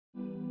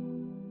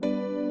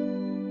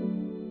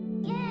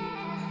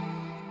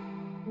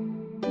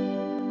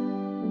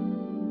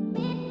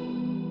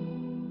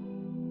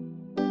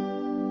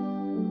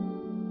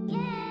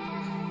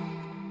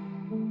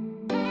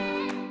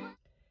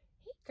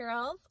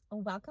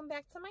Welcome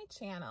back to my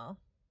channel.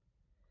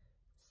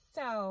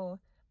 So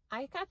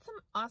I got some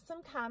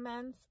awesome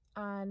comments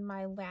on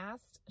my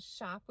last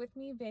shop with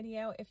me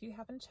video. If you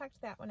haven't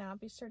checked that one out,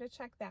 be sure to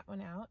check that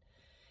one out.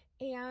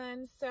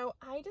 And so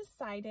I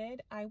decided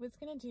I was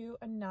going to do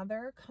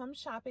another come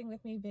shopping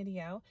with me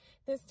video.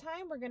 This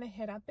time we're going to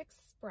hit up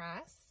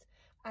Express.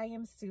 I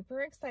am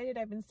super excited.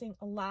 I've been seeing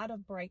a lot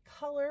of bright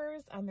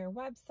colors on their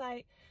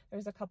website.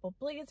 There's a couple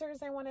blazers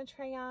I want to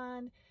try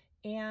on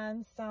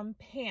and some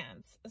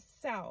pants.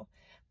 So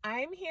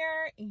I'm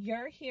here,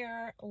 you're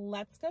here,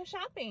 let's go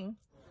shopping.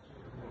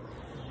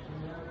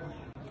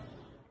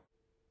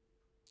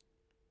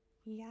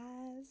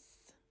 Yes,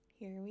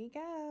 here we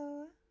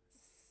go.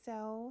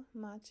 So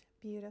much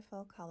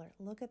beautiful color.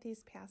 Look at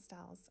these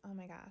pastels. Oh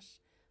my gosh,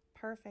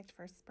 perfect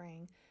for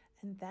spring.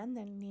 And then the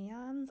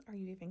neons, are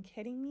you even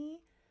kidding me?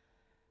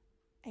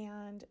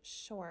 And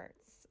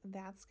shorts,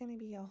 that's going to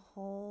be a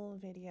whole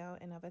video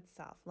in of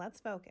itself. Let's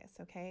focus,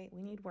 okay?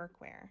 We need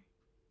workwear.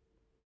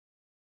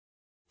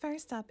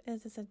 First up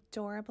is this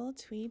adorable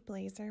tweed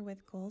blazer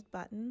with gold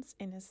buttons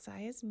in a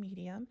size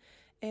medium.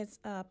 It's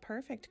a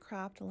perfect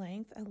cropped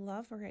length. I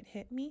love where it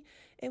hit me.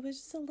 It was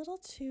just a little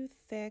too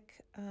thick.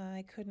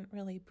 I couldn't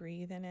really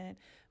breathe in it,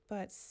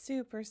 but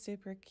super,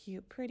 super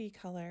cute, pretty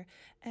color,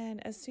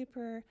 and a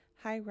super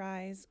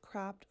high-rise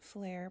cropped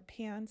flare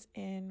pants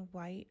in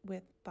white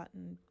with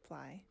button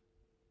fly.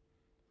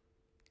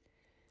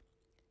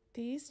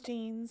 These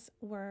jeans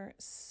were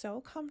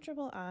so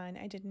comfortable on.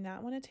 I did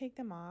not want to take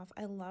them off.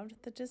 I loved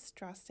the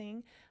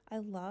distressing. I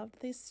loved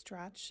the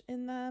stretch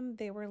in them.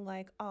 They were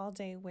like all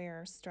day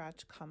wear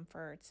stretch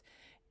comforts.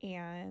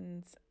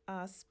 And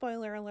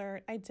spoiler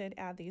alert, I did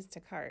add these to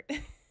cart.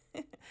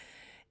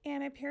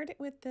 And I paired it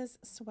with this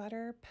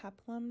sweater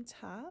peplum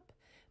top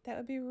that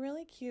would be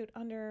really cute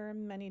under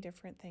many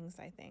different things,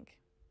 I think.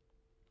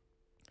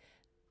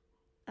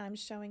 I'm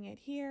showing it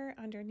here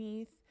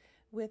underneath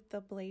with the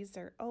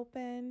blazer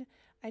open.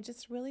 I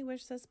just really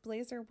wish this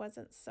blazer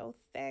wasn't so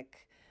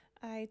thick.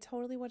 I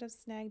totally would have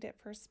snagged it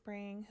for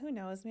spring. Who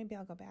knows, maybe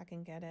I'll go back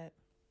and get it.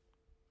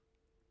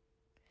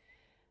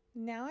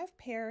 Now I've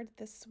paired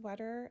the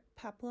sweater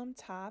peplum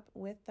top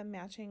with the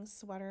matching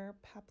sweater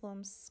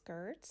peplum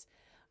skirt.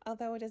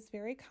 Although it is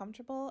very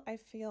comfortable, I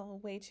feel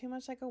way too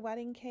much like a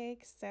wedding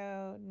cake,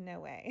 so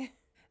no way.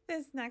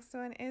 This next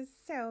one is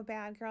so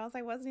bad, girls.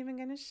 I wasn't even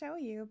going to show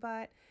you,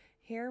 but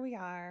here we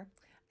are.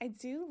 I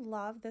do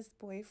love this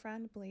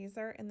boyfriend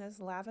blazer in this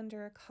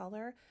lavender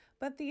color,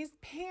 but these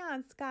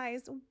pants,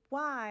 guys,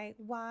 why?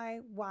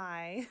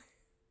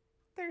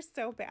 They're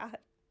so bad.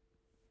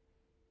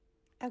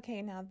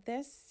 Okay, now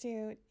this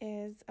suit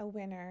is a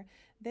winner.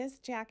 This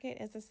jacket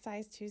is a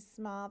size too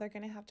small. They're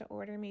going to have to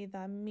order me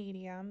the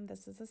medium.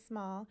 This is a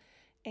small.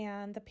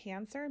 And the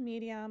pants are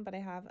medium, but I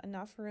have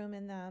enough room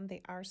in them.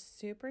 They are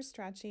super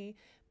stretchy.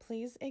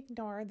 Please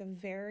ignore the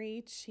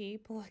very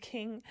cheap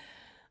looking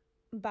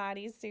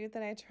bodysuit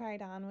that I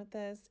tried on with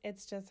this.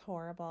 It's just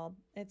horrible.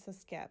 It's a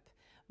skip.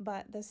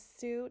 But the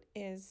suit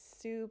is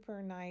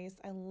super nice.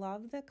 I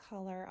love the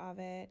color of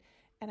it.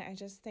 And I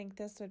just think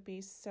this would be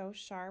so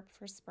sharp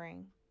for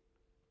spring.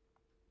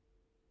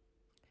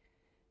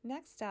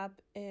 Next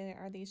up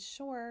are these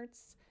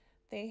shorts.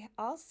 They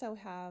also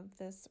have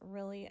this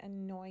really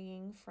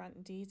annoying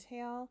front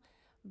detail,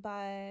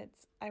 but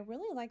I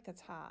really like the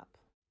top.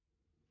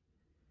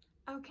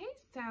 Okay,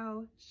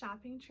 so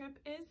shopping trip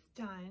is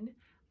done.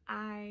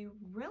 I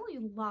really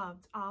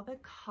loved all the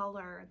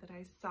color that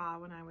I saw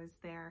when I was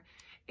there.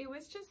 It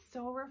was just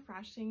so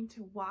refreshing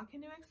to walk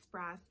into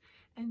Express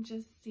and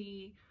just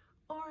see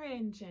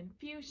orange and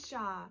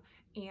fuchsia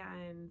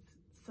and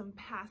some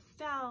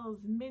pastels,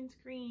 mint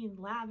green,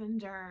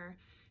 lavender,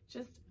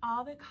 just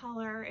all the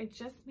color. It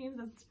just means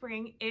that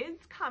spring is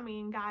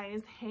coming,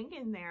 guys. Hang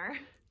in there.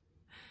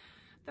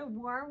 The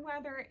warm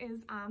weather is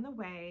on the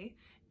way,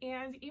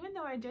 and even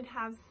though I did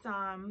have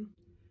some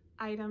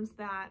items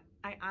that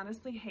I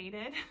honestly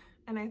hated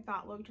and I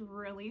thought looked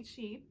really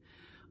cheap,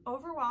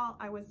 overall,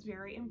 I was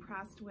very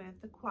impressed with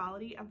the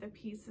quality of the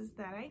pieces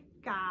that I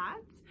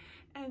got.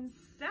 And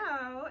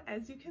so,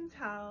 as you can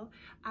tell,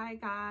 I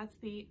got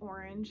the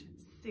orange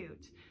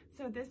suit.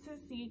 So this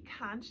is the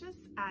Conscious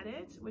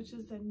Edit, which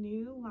is a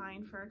new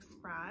line for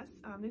Express.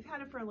 They've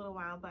had it for a little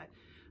while, but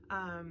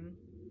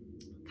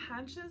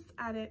Conscious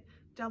Edit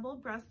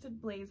double-breasted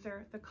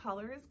blazer. The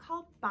color is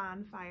called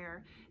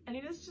Bonfire, and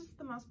it is just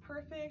the most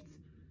perfect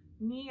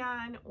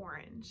neon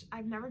orange.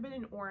 I've never been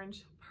an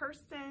orange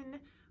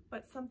person,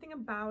 but something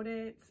about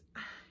it,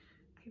 I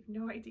have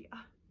no idea.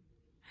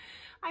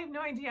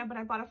 But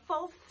I bought a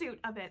full suit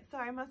of it, so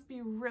I must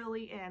be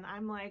really in.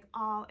 I'm like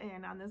all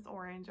in on this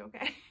orange,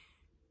 okay?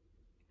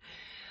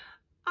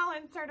 I'll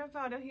insert a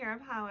photo here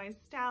of how I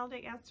styled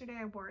it yesterday.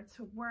 I wore it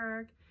to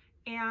work.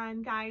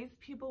 And guys,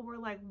 people were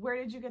like, where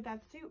did you get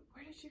that suit?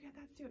 Where did you get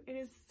that suit? It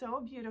is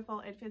so beautiful.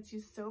 It fits you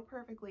so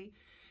perfectly.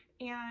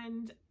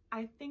 And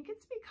I think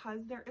it's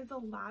because there is a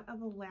lot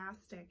of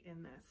elastic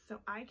in this.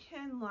 So I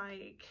can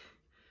like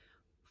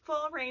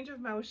full range of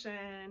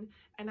motion,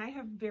 and I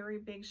have very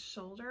big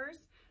shoulders.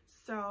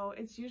 So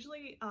it's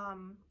usually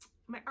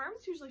my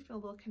arms usually feel a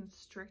little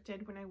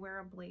constricted when I wear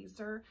a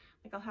blazer.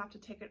 Like I'll have to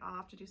take it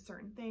off to do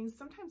certain things.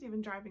 Sometimes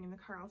even driving in the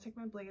car, I'll take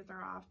my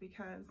blazer off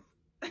because,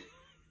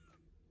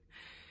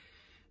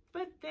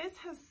 but this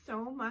has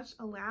so much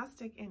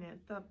elastic in it,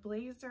 the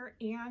blazer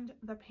and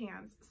the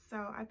pants. So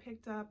I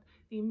picked up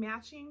the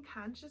matching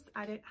Conscious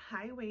Edit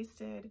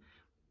high-waisted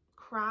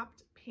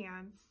cropped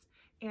pants,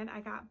 and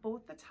I got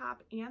both the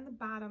top and the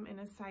bottom in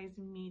a size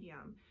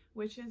medium,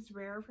 which is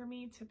rare for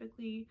me.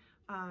 Typically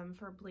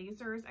for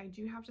blazers, I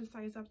do have to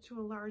size up to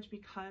a large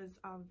because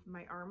of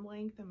my arm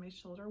length and my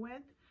shoulder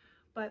width.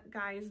 But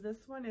guys,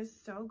 this one is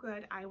so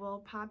good. I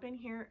will pop in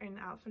here an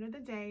outfit of the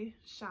day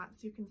shot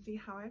so you can see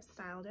how I've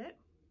styled it.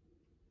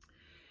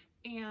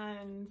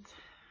 And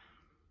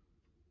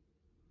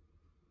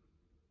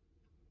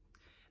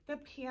the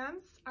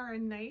pants are a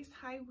nice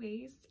high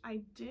waist.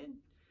 I did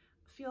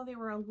feel they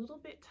were a little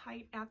bit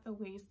tight at the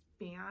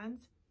waistband,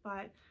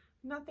 but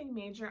nothing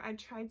major. I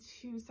tried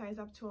to size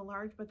up to a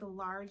large, but the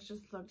large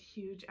just looked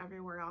huge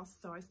everywhere else,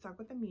 so I stuck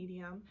with the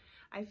medium.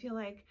 I feel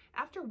like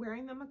after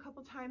wearing them a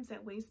couple times,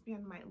 that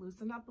waistband might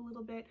loosen up a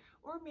little bit,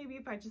 or maybe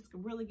if I just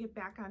really get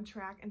back on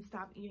track and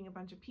stop eating a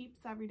bunch of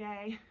Peeps every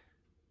day.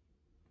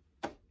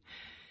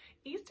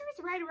 Easter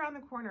is right around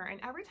the corner,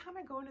 and every time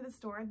I go into the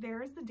store,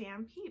 there's the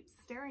damn Peeps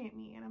staring at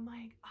me, and I'm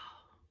like,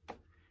 oh,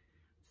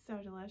 so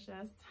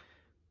delicious.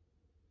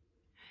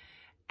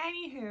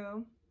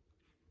 Anywho,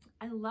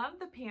 I love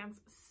the pants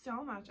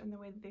so much and the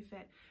way that they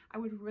fit. I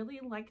would really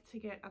like to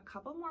get a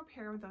couple more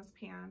pair of those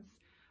pants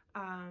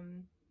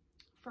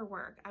for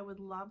work. I would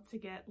love to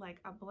get like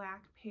a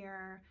black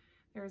pair.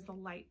 There's a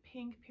light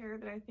pink pair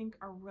that I think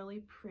are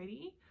really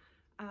pretty.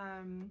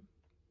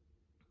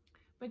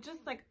 But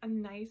just like a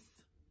nice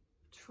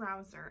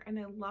trouser, and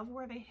I love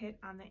where they hit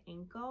on the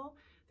ankle.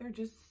 They're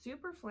just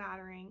super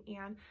flattering,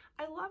 and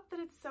I love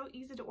that it's so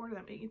easy to order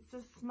them. It's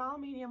a small,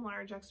 medium,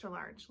 large, extra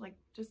large. Like,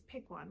 just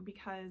pick one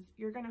because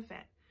you're gonna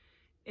fit.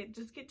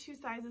 Just get 2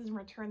 sizes and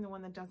return the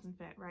one that doesn't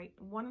fit, right?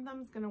 One of them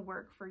is gonna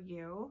work for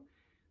you.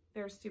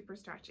 They're super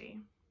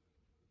stretchy.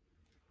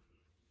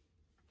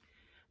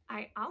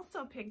 I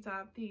also picked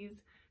up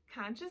these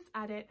Conscious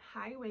Edit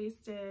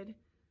high-waisted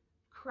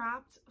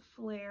cropped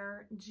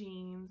flare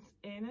jeans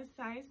in a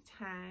size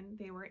 10.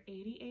 They were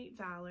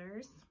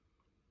 $88.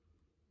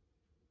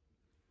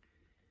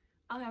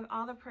 I'll have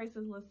all the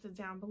prices listed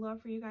down below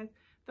for you guys.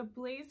 The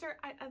blazer,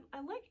 I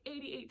like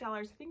 $88.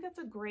 I think that's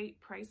a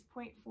great price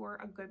point for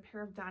a good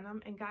pair of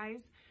denim. And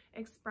guys,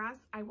 Express,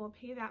 I will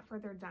pay that for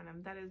their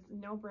denim. That is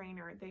no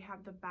brainer. They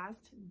have the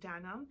best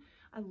denim.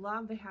 I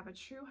love they have a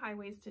true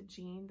high-waisted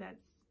jean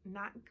that's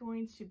not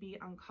going to be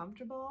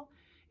uncomfortable.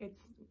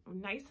 It's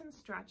nice and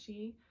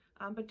stretchy,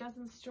 but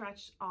doesn't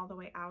stretch all the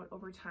way out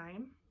over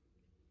time.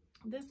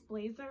 This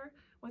blazer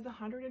was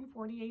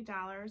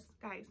 $148.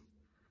 Guys,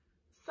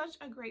 such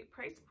a great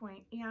price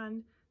point.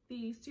 And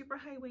the super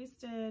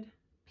high-waisted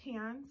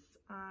pants,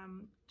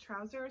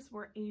 trousers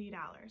were $80.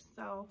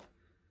 So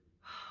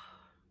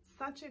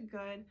such a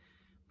good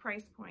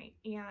price point,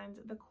 and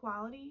the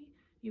quality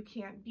you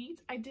can't beat.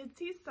 I did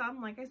see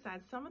some, like I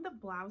said, some of the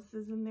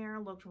blouses in there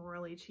looked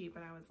really cheap,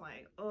 and I was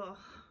like, ugh,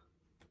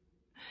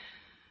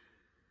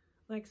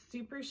 like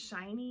super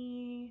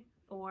shiny,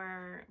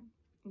 or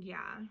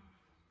yeah.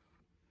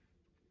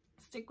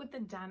 Stick with the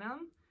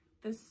denim,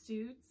 the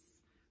suits,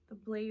 the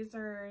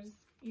blazers.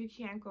 You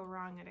can't go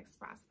wrong at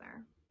Express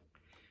there.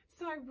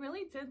 So I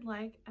really did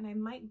like, and I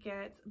might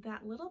get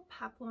that little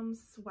peplum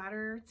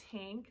sweater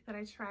tank that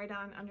I tried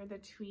on under the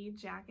tweed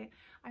jacket.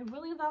 I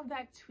really love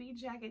that tweed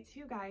jacket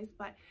too, guys,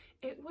 but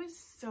it was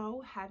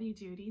so heavy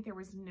duty. There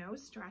was no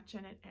stretch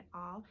in it at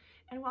all.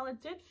 And while it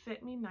did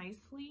fit me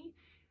nicely,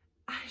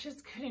 I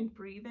just couldn't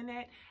breathe in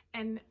it.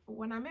 And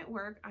when I'm at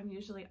work, I'm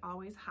usually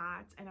always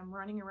hot, and I'm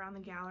running around the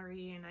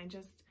gallery, and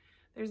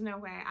there's no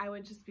way I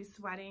would just be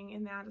sweating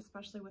in that,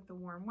 especially with the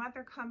warm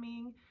weather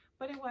coming.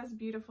 But it was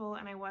beautiful,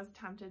 and I was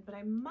tempted, but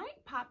I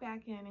might pop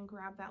back in and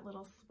grab that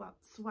little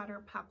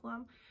sweater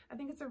peplum. I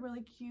think it's a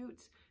really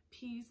cute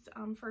piece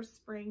for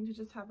spring to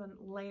just have a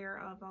layer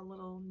of a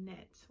little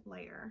knit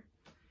layer.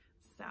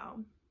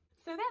 So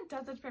that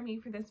does it for me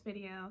for this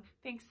video.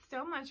 Thanks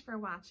so much for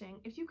watching.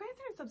 If you guys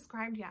aren't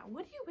subscribed yet,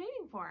 what are you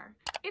waiting for?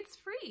 It's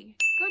free.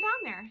 Go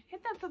down there,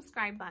 hit that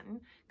subscribe button.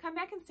 Come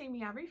back and see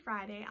me every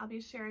Friday. I'll be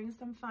sharing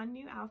some fun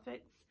new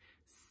outfits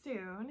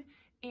soon.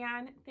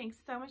 And thanks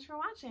so much for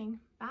watching.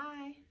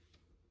 Bye.